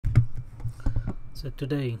So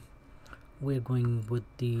today we're going with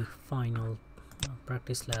the final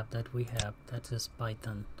practice lab that we have, that is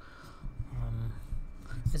Python.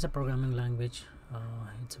 It's a programming language.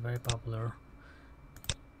 It's very popular,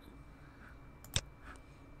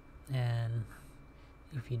 and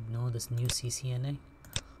if you know this new CCNA,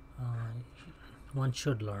 one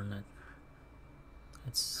should learn it.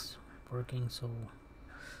 It's working, so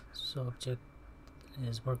object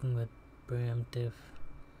is working with primitive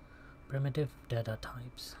data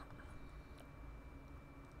types,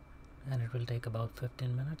 and it will take about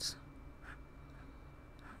 15 minutes.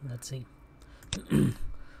 Let's see.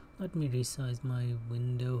 Let me resize my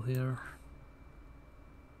window here.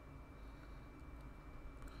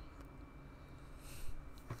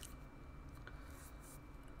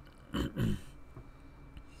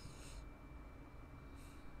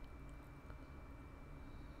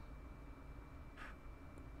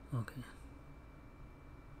 Okay.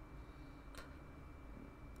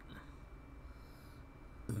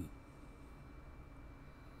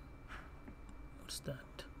 What's that?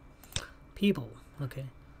 People. Okay.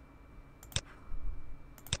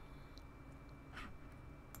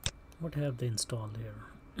 What have they installed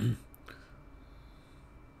here?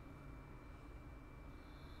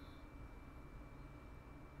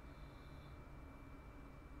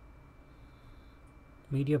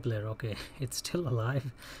 Media player. Okay, it's still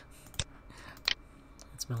alive.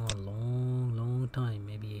 It's been a long time,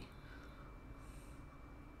 maybe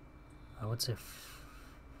I would say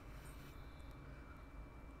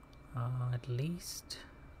at least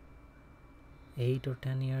 8 or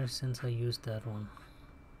 10 years since I used that one.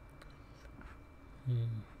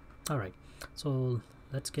 Alright, so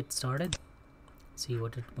let's get started, see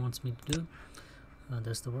what it wants me to do.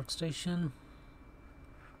 There's the workstation.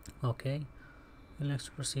 Okay, we'll next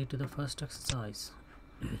proceed to the first exercise.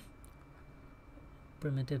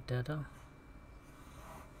 Primitive data.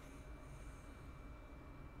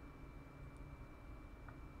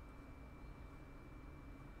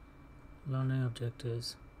 Learning object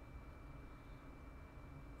is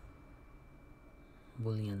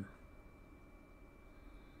boolean.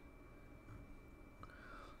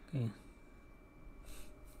 Okay,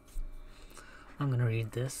 I'm gonna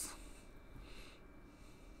read this.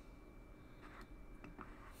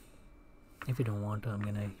 If you don't want to, I'm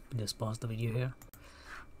gonna just pause the video here.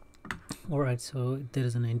 Alright, so there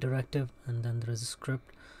is an interactive and then there is a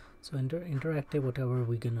script. So interactive,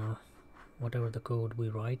 whatever the code we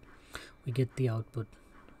write, we get the output,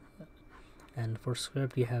 and for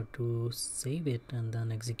script you have to save it and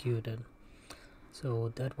then execute it.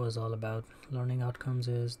 So that was all about learning outcomes.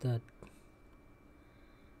 Is that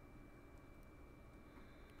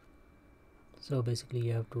so basically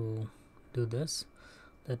you have to do this,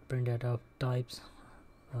 that print data types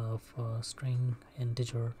of string,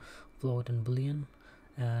 integer, float and boolean,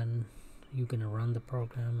 and you can run the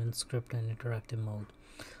program in script and interactive mode.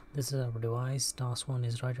 This is our device. Task 1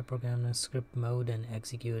 is write a program in script mode and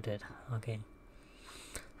execute it. Okay,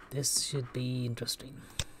 this should be interesting.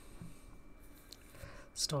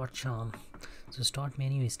 Start charm. So start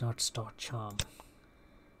menu is not start charm.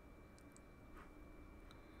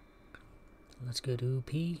 Let's go to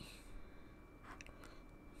P.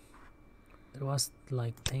 There was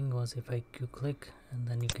like thing was if you click and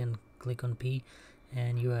then you can click on P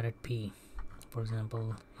and you are at P. For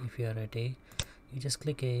example, if you are at A, you just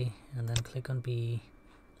click A and then click on P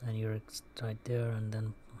and you're right there, and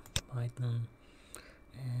then Python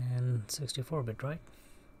and 64-bit, right?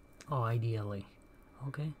 Oh, ideally.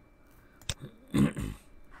 Okay.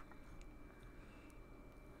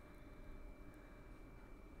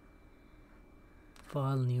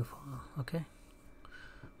 File, new file. Okay.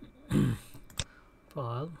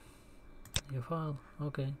 File, new file.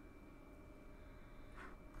 Okay.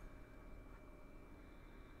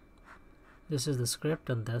 This is the script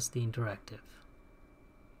and that's the interactive.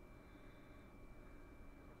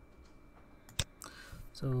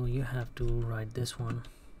 So you have to write this one.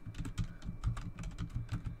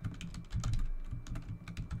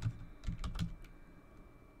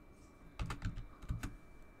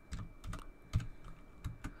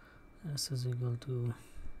 S is equal to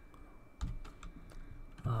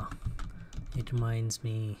it reminds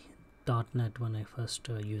me .NET when I first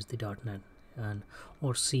used the .NET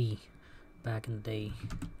or C back in the day.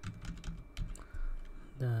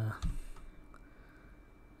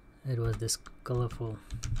 It was this colorful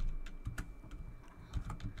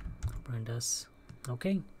print S.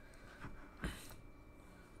 Okay.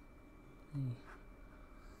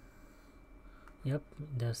 Yep,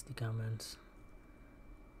 that's the comments.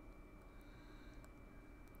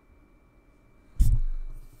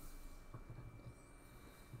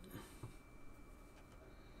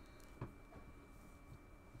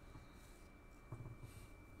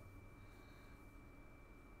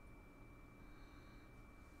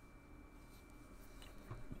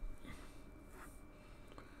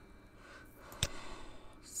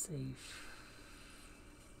 Save.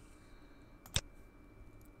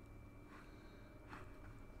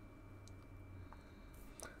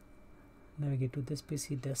 Navigate to this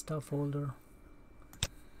PC desktop folder.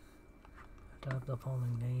 Type the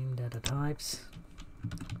following name, data types.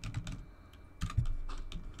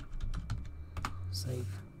 Save.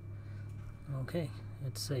 Okay,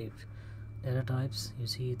 it's saved. Data types, you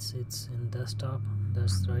see it's in desktop,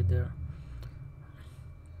 that's right there.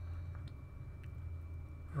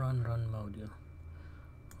 Run module.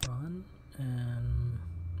 Run and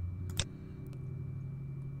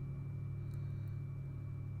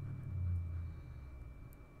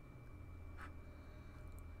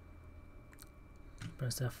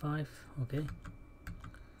press F5. Okay.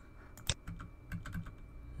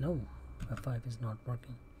 No, F5 is not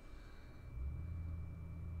working.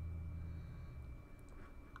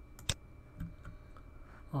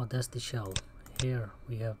 Oh, that's the shell. Here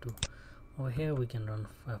we have to, over here we can run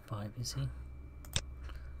F5, you see.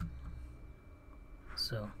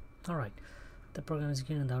 So, alright, the program is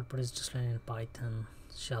again and the output is just in Python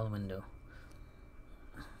shell window.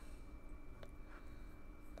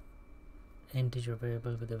 Integer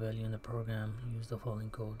variable with a value in the program, use the following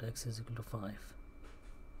code, x is equal to 5.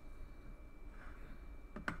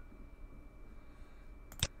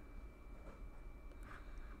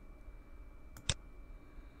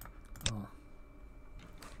 Oh.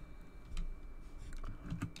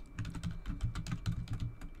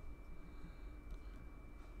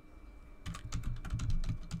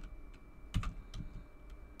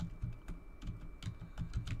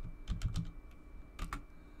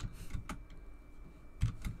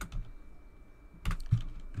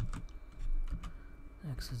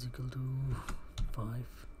 X is equal to 5.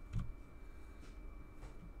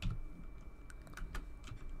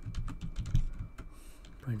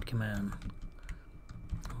 Print command.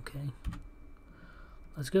 Okay,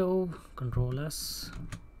 let's go. Control S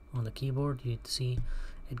on the keyboard. You see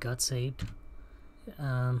it got saved.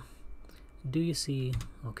 Do you see?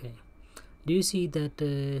 Okay, do you see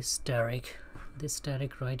that static? This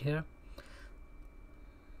static right here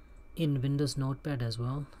in Windows Notepad as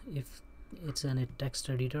well. If it's a text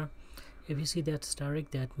editor, if you see that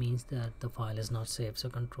static, that means that the file is not saved. So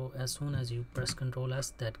control, as soon as you press Control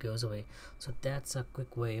S, that goes away. So that's a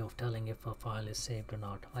quick way of telling if a file is saved or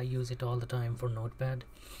not. I use it all the time for Notepad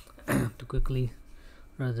to quickly,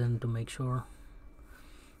 rather than to make sure.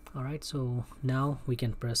 Alright, so now we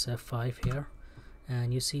can press F5 here,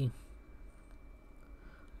 and you see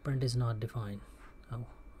print is not defined. Oh,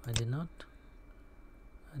 I did not.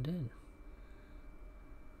 I did.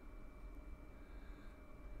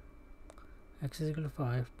 X is equal to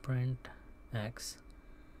 5, print X.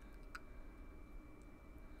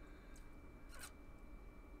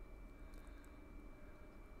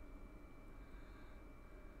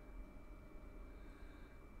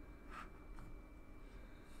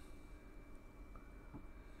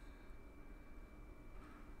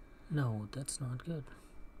 No, that's not good.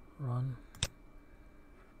 Run.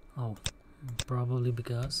 Oh, probably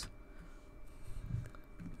because.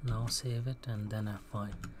 Now save it and then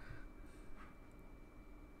F5.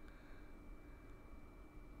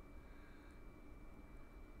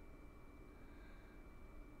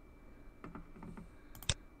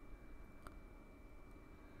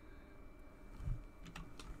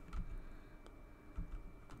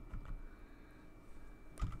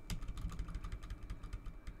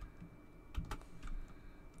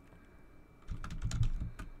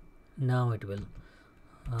 Now it will.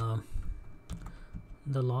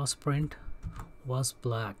 The last print was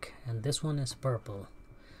black and this one is purple.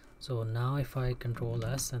 So now if I Control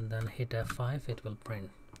S and then hit F5, it will print.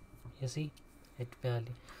 You see, it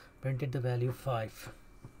printed the value 5.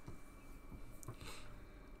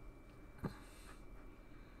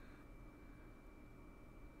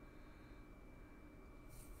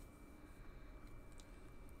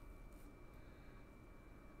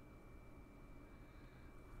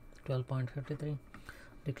 .53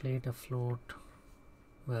 declared a float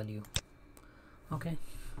value. Okay,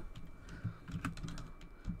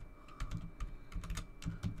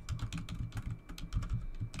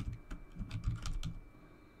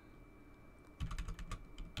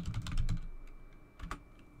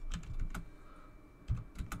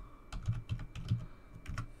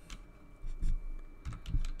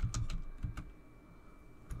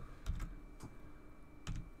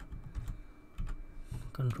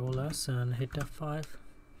 Control S and hit F5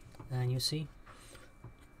 and you see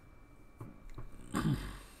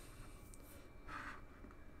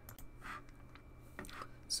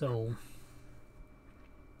so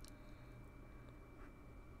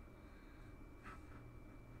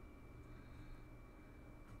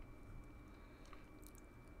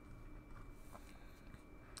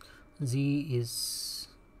Z is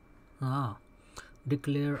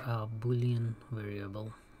declare a boolean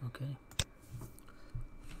variable. Okay,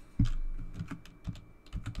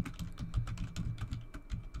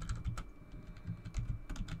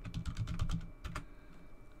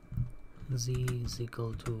 Z is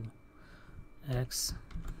equal to X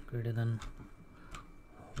greater than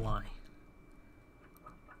Y.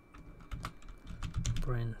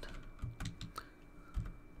 Print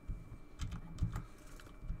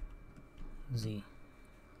Z.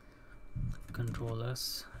 Control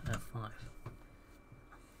S F5.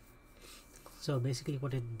 So basically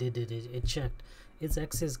what it did is it checked its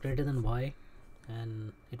X is greater than Y,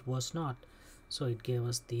 and it was not, so it gave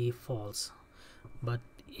us the false. But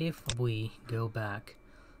if we go back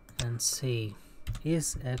and say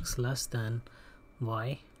is X less than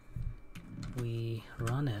Y, we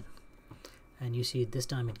run it, and you see this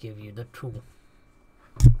time it gave you the true.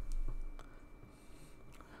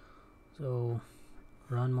 So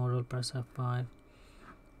run model, press F5,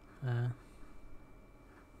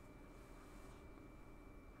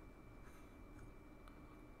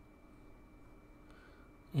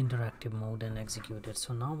 interactive mode, and execute it.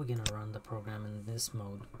 So now we're gonna run the program in this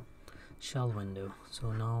mode, shell window.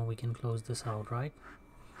 So now we can close this out, right?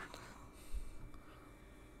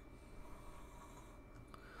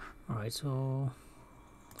 Alright, so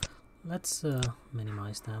let's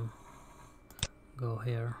minimize them. Go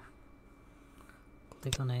here,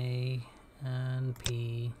 click on A and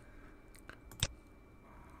P,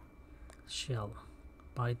 shell,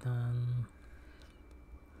 Python,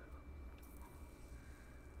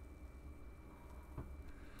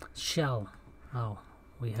 shell. Oh,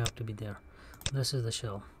 we have to be there. This is the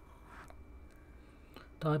shell.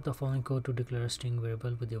 Type the following code to declare a string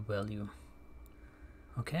variable with your value.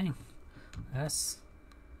 Okay, S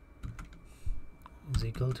is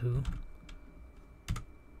equal to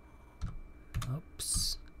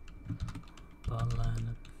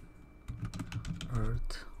planet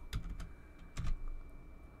Earth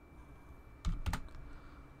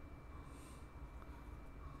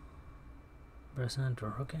press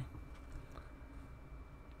enter. Okay,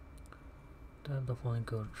 type the following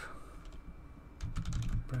code,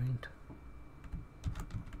 print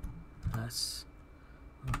S.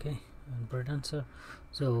 Okay, and print answer.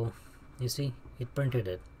 So you see it printed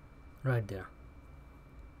it right there.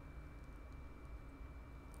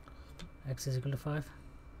 X is equal to 5.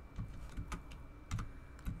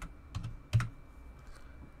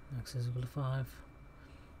 X is equal to 5,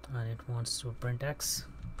 and it wants to print X.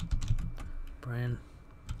 Print.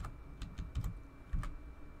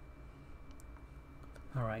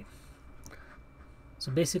 Alright,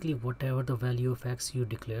 so basically whatever the value of X you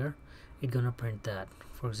declare, it's gonna print that.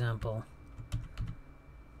 For example,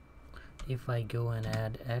 if I go and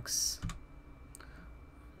add X,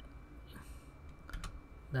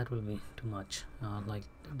 that will be too much, like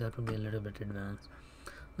that will be a little bit advanced.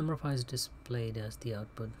 Number of is displayed as the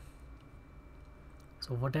output.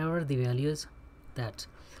 So whatever the value is, that.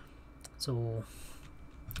 So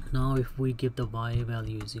now if we give the Y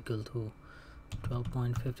value is equal to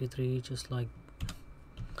 12.53, just like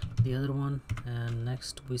the other one, and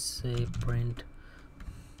next we say print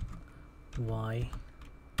Y.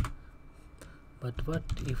 But what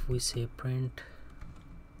if we say print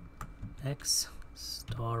X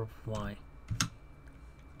star Y?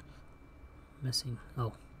 Missing.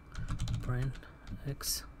 Oh, print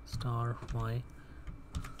X star Y.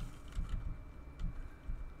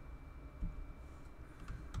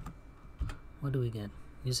 What do we get?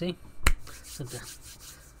 You see? So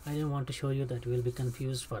I didn't want to show you that you will be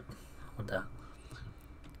confused, but what the.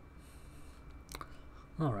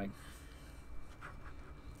 Alright,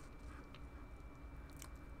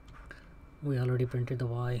 we already printed the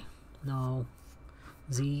Y. Now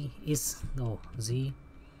Z is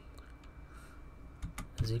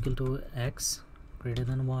equal to X greater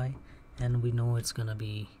than Y, and we know it's gonna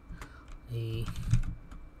be a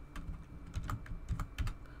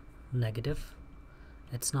negative.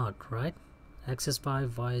 It's not, right? X is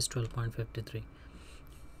 5, Y is 12.53.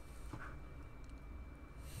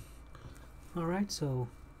 Alright, so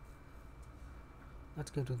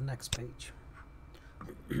let's go to the next page.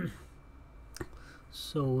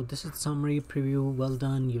 So this is summary preview. Well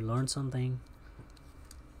done, you learned something.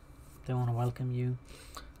 They want to welcome you.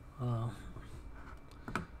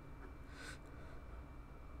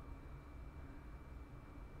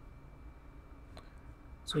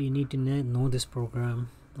 So you need to know this program.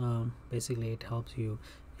 Basically it helps you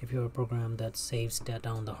if you're a program that saves data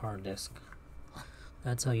on the hard disk.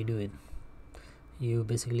 That's how you do it. You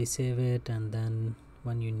basically save it, and then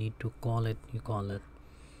when you need to call it, you call it.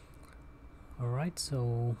 Alright,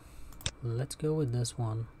 so let's go with this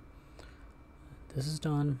one. This is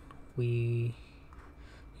done. You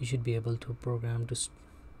should be able to program to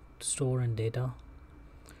store in data.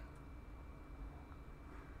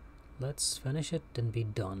 Let's finish it and be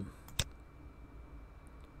done.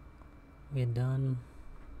 We're done.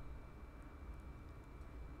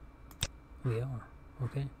 We are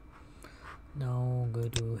okay. Now go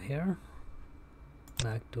to here,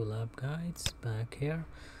 back to lab guides, back here,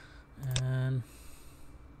 and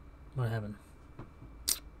what happened?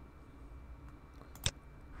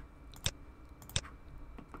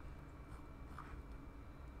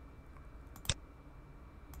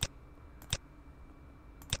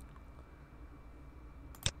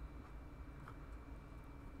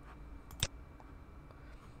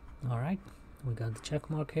 All right, we got the check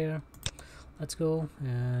mark here. Let's go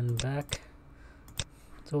and back.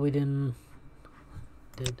 So we did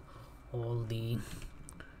all the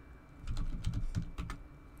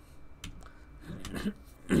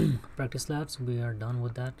practice labs. We are done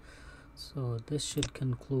with that, so this should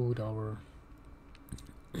conclude our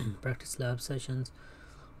practice lab sessions.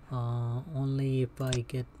 Only if I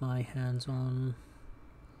get my hands on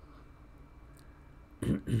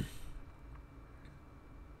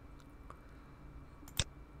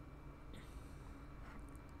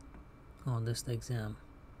on this the exam.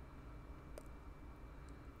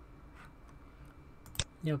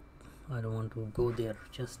 Yep, I don't want to go there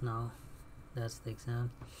just now. That's the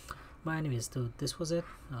exam. But anyways, so this was it.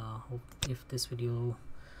 Hope if this video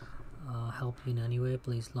helped you in any way,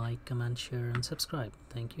 please like, comment, share and subscribe.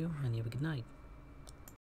 Thank you and you have a good night.